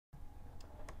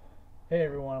Hey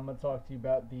everyone, I'm going to talk to you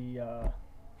about the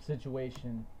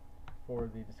situation for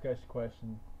the discussion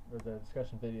question or the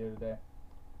discussion video today.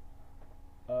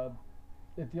 Uh,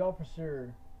 if the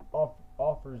officer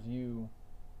offers you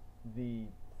the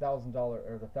 $1,000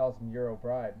 or the €1,000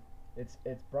 bribe, it's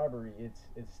bribery.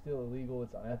 It's still illegal.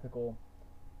 It's unethical,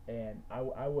 and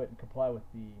I wouldn't comply with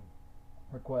the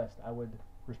request. I would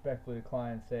respectfully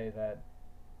decline and say that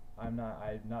I'm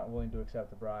not willing to accept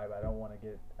the bribe. I don't want to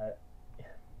get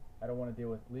I don't want to deal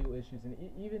with legal issues, and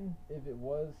even if it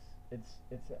was, it's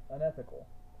unethical,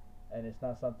 and it's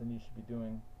not something you should be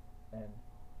doing. And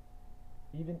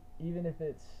even if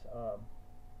it's what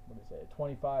do you say,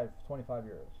 25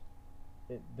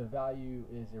 euros, the value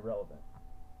is irrelevant.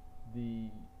 The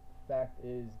fact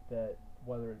is that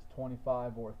whether it's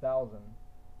 25 or 1,000,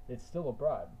 it's still a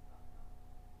bribe.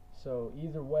 So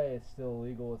either way, it's still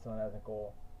illegal. It's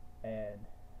unethical, and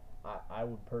I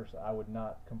would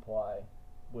not comply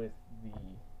with the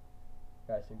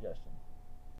guy's suggestion.